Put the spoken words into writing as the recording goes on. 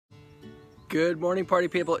Good morning, party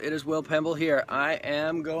people. It is Will Pemble here. I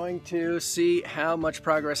am going to see how much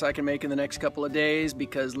progress I can make in the next couple of days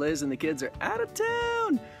because Liz and the kids are out of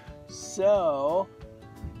town. So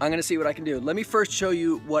I'm going to see what I can do. Let me first show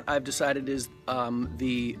you what I've decided is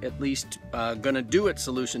the at least gonna do it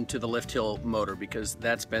solution to the lift hill motor, because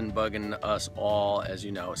that's been bugging us all, as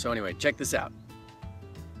you know. So anyway, check this out.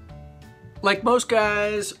 Like most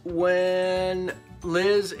guys, when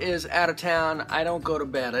Liz is out of town, I don't go to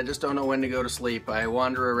bed. I just don't know when to go to sleep. I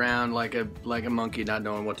wander around like a monkey, not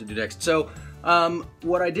knowing what to do next. So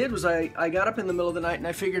what I did was I got up in the middle of the night and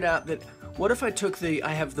I figured out that what if I took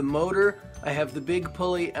I have the motor, I have the big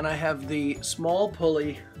pulley, and I have the small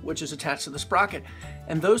pulley which is attached to the sprocket.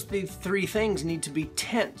 And those three things need to be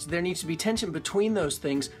tense. There needs to be tension between those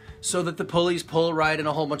things so that the pulleys pull right and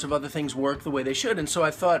a whole bunch of other things work the way they should. And so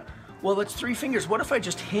I thought, well, it's three fingers. What if I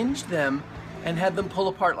just hinged them and had them pull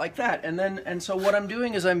apart like that? And so what I'm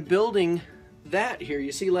doing is I'm building that here.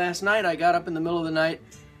 You see, last night I got up in the middle of the night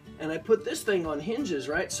and I put this thing on hinges,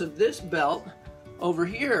 right? So this belt over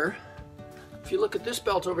here, if you look at this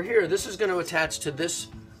belt over here, this is going to attach to this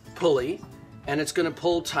pulley and it's going to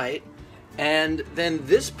pull tight. And then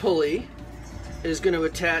this pulley is going to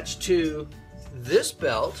attach to this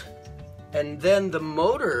belt, and then the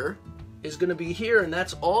motor is going to be here, and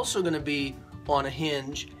that's also going to be on a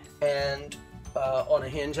hinge. And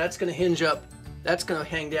that's going to hinge up, that's going to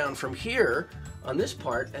hang down from here on this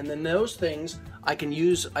part, and then those things I can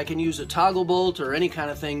use a toggle bolt or any kind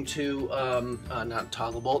of thing to not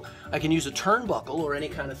toggle bolt, I can use a turnbuckle or any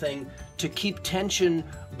kind of thing to keep tension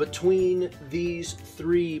between these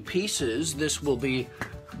three pieces. This will be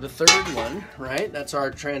the third one, right? That's our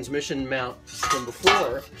transmission mount from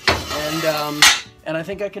before, and I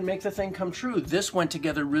think I can make the thing come true. This went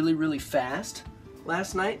together really fast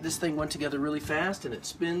last night. This thing went together really fast and it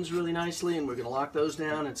spins really nicely, and we're going to lock those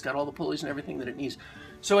down. It's got all the pulleys and everything that it needs.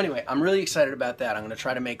 So anyway, I'm really excited about that. I'm going to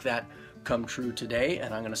try to make that come true today,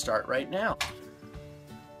 and I'm going to start right now.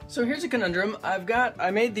 So here's a conundrum.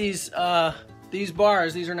 I made these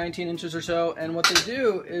bars. These are 19 inches or so, and what they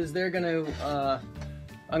do is they're going to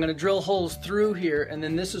I'm going to drill holes through here, and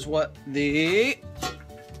then this is what the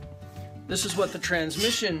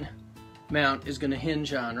transmission mount is going to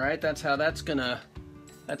hinge on, right? That's how that's going to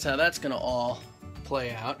all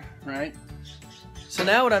play out, right? So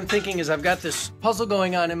now what I'm thinking is I've got this puzzle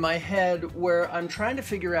going on in my head where I'm trying to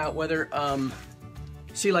figure out whether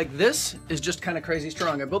see, like, this is just kind of crazy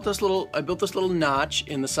strong. I built this little notch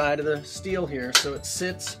in the side of the steel here, so it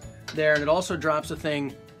sits there, and it also drops a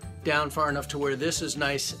thing down far enough to where this is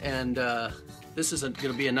nice, and this is going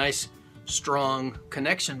to be a nice strong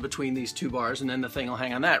connection between these two bars, and then the thing will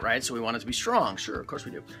hang on that, right? So we want it to be strong. Sure, of course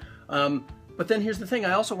we do. But then here's the thing.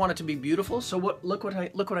 I also want it to be beautiful. So look what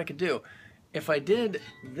I could do. If I did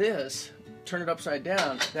this, turn it upside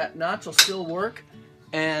down, that notch will still work,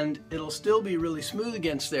 and it'll still be really smooth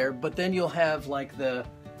against there. But then you'll have like the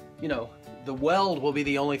weld will be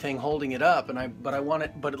the only thing holding it up. But I want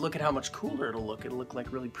it. But look at how much cooler it'll look. It'll look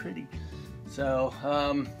like really pretty. So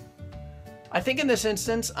I think in this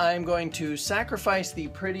instance, I'm going to sacrifice the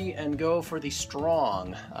pretty and go for the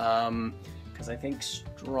strong, because I think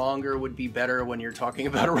stronger would be better when you're talking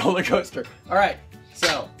about a roller coaster. All right,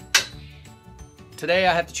 so today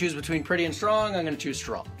I have to choose between pretty and strong. I'm going to choose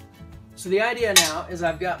strong. So the idea now is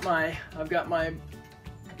I've got my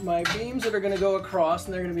beams that are going to go across,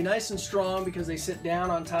 and they're going to be nice and strong because they sit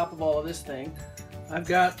down on top of all of this thing. I've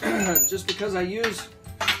got just because I use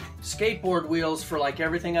skateboard wheels for like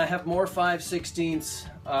everything, I have more 5/16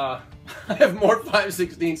 I have more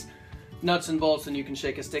 5/16 nuts and bolts than you can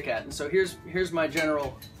shake a stick at. And so here's my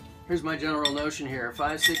general notion here.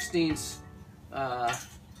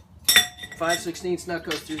 5/16 nut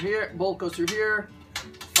goes through here, bolt goes through here,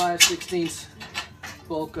 5/16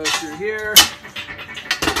 bolt goes through here.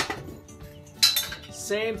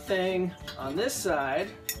 Same thing on this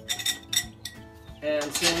side, and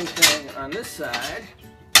same thing on this side.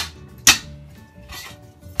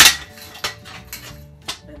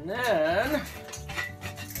 And then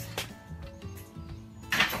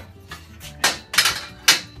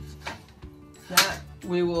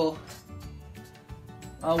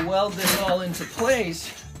I'll weld this all into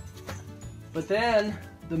place, but then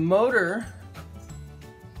the motor,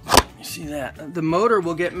 you see that? The motor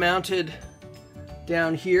will get mounted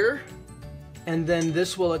down here, and then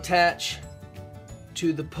this will attach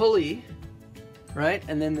to the pulley, right?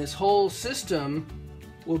 And then this whole system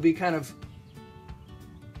will be kind of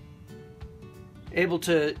able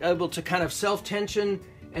to kind of self-tension,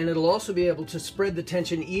 and it'll also be able to spread the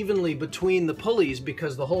tension evenly between the pulleys,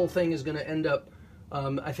 because the whole thing is going to end up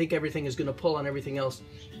I think everything is going to pull on everything else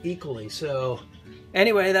equally. So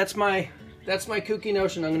anyway, that's my kooky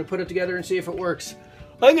notion. I'm going to put it together and see if it works.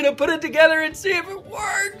 I'm going to put it together and see if it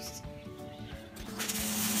works.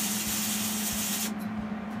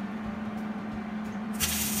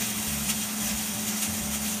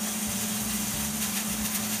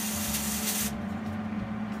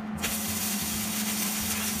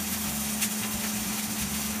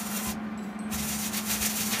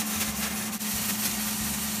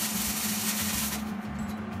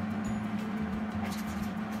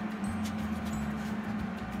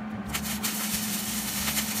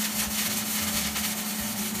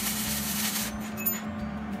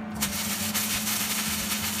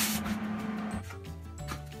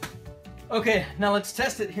 Okay, now let's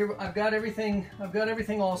test it. Here, I've got everything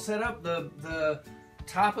all set up. The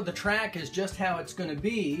top of the track is just how it's going to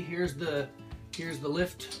be. Here's the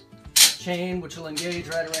lift chain, which will engage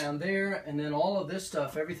right around there, and then all of this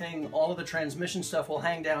stuff, all of the transmission stuff will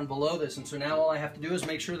hang down below this. And so now all I have to do is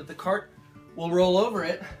make sure that the cart will roll over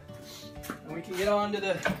it, and we can get on to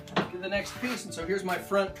the next piece. And so here's my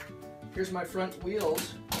front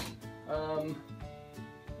wheels, and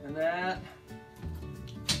that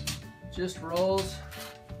just rolls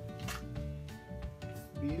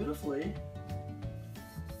beautifully.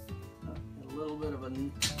 A little bit of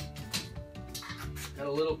got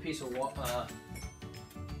a little piece of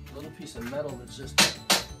metal that's just,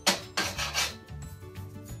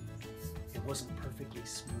 it wasn't perfectly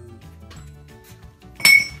smooth.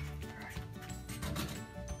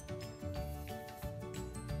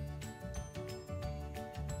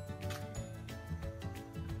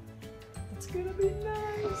 It's gonna be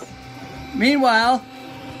nice. Meanwhile,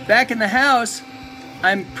 back in the house,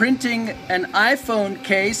 I'm printing an iPhone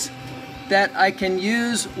case that I can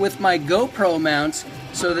use with my GoPro mounts,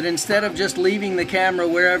 so that instead of just leaving the camera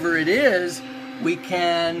wherever it is, we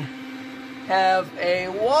can have a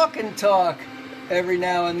walk and talk every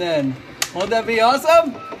now and then. Won't that be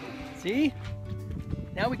awesome? See?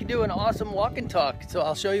 Now we can do an awesome walk and talk. So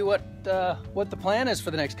I'll show you what the plan is for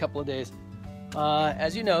the next couple of days.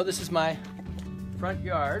 As you know, this is my front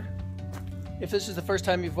yard. If this is the first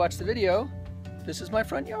time you've watched the video, this is my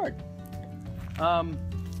front yard.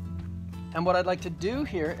 And what I'd like to do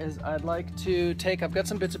here is I've got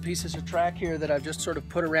some bits and pieces of track here that I've just sort of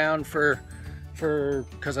put around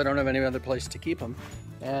because I don't have any other place to keep them.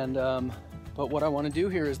 And but what I want to do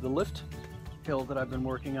here is the lift hill that I've been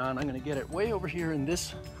working on. I'm going to get it way over here in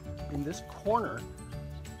this corner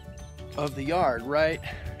of the yard, right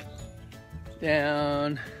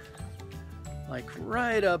down, like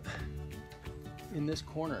right up in this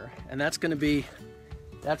corner, and that's going to be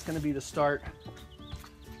the start.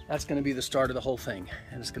 That's going to be the start of the whole thing,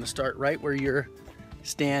 and it's going to start right where you're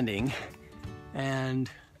standing, and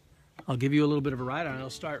I'll give you a little bit of a ride on it. It'll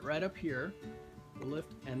start right up here, the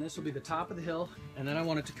lift, and this will be the top of the hill, and then I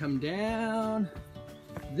want it to come down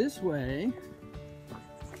this way,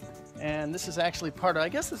 and this is actually I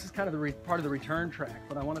guess this is kind of part of the return track,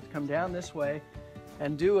 but I want it to come down this way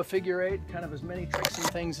and do a figure eight, kind of as many tricks and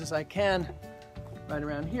things as I can right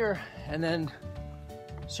around here, and then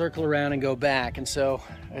circle around and go back. And so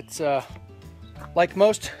it's like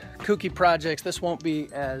most kooky projects, this won't be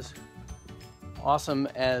as awesome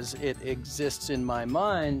as it exists in my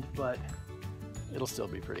mind, but it'll still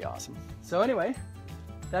be pretty awesome. So anyway,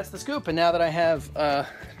 that's the scoop. And now that I have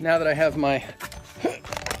my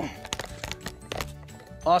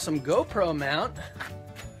awesome GoPro mount,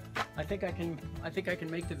 I think I can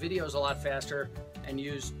make the videos a lot faster and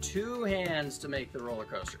use 2 hands to make the roller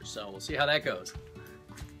coasters. So we'll see how that goes.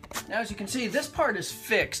 Now, as you can see, this part is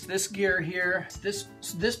fixed. This gear here, this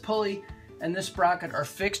pulley and this sprocket are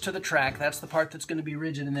fixed to the track. That's the part that's going to be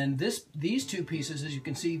rigid. And then these 2 pieces, as you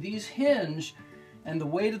can see, these hinge, and the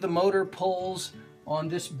weight of the motor pulls on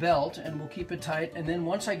this belt and will keep it tight. And then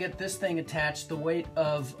once I get this thing attached, the weight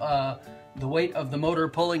of the motor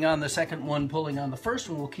pulling on the second one, pulling on the first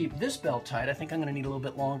one, will keep this belt tight. I think I'm going to need a little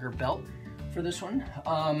bit longer belt for this one.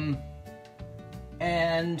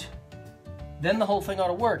 And then the whole thing ought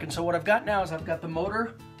to work. And so what I've got now is I've got the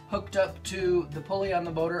motor hooked up to the pulley on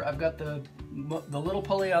the motor. I've got the little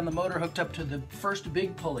pulley on the motor hooked up to the first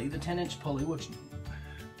big pulley, the 10-inch pulley, which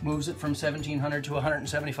moves it from 1700 to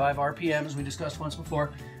 175 RPM, as we discussed once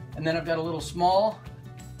before. And then I've got a little small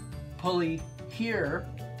pulley here,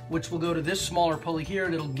 which will go to this smaller pulley here,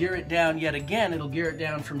 and it'll gear it down yet again. It'll gear it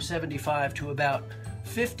down from 75 to about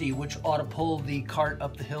 50, which ought to pull the cart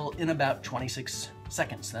up the hill in about 26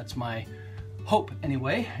 seconds. That's my hope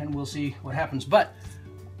anyway, and we'll see what happens. But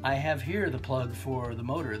I have here the plug for the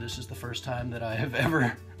motor. This is the first time that I have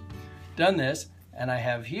ever done this, and I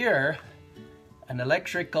have here an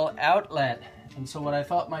electrical outlet. And so what I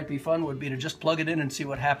thought might be fun would be to just plug it in and see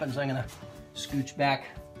what happens. I'm gonna scooch back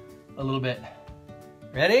a little bit.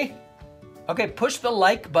 Ready? Okay, push the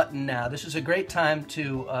like button now. This is a great time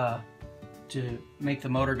to make the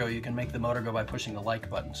motor go. You can make the motor go by pushing the like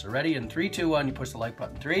button. So ready? In 3, 2, 1, you push the like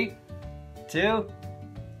button. 3, 2,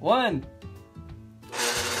 1.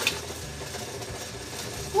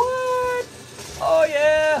 What? Oh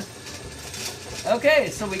yeah! Okay,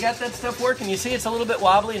 so we got that stuff working. You see it's a little bit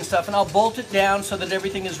wobbly and stuff, and I'll bolt it down so that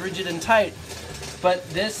everything is rigid and tight. But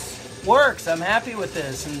this works. I'm happy with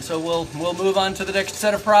this, and so we'll move on to the next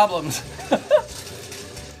set of problems.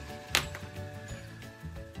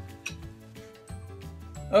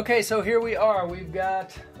 Okay, so here we are. We've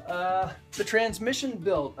got the transmission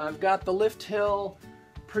built. I've got the lift hill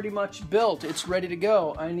pretty much built. It's ready to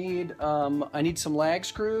go. I need some lag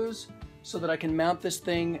screws so that I can mount this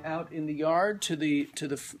thing out in the yard to the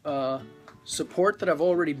support that I've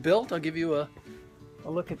already built. I'll give you a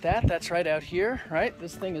look at that. That's right out here, right?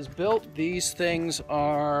 This thing is built. These things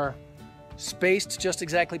are spaced just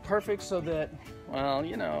exactly perfect so that, well,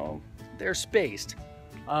 you know, they're spaced.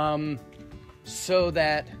 So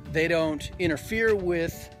that they don't interfere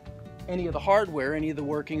with any of the hardware, any of the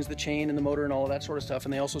workings, the chain and the motor and all of that sort of stuff.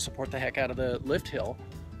 And they also support the heck out of the lift hill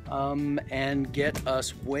and get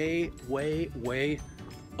us way, way, way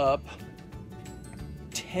up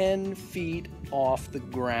 10 feet off the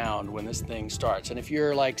ground when this thing starts. And if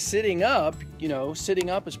you're like sitting up, you know,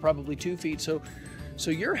 sitting up is probably 2 feet. So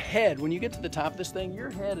your head, when you get to the top of this thing, your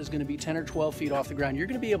head is going to be 10 or 12 feet off the ground. You're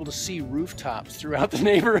going to be able to see rooftops throughout the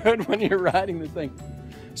neighborhood when you're riding the thing.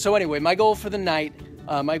 So anyway, my goal for the night,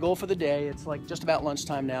 my goal for the day, it's like just about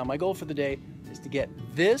lunchtime now. My goal for the day is to get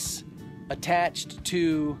this attached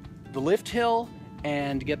to the lift hill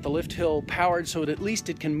and get the lift hill powered so that at least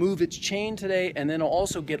it can move its chain today, and then I'll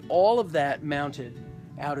also get all of that mounted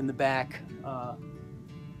out in the back of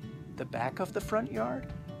the front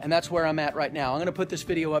yard. And that's where I'm at right now. I'm gonna put this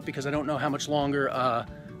video up because I don't know how much longer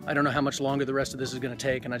the rest of this is gonna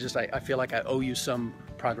take, and I feel like I owe you some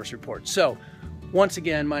progress report. So, once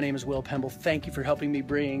again, my name is Will Pemble. Thank you for helping me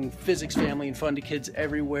bring physics, family, and fun to kids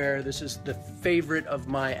everywhere. This is the favorite of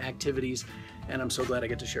my activities, and I'm so glad I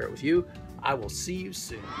get to share it with you. I will see you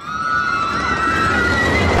soon.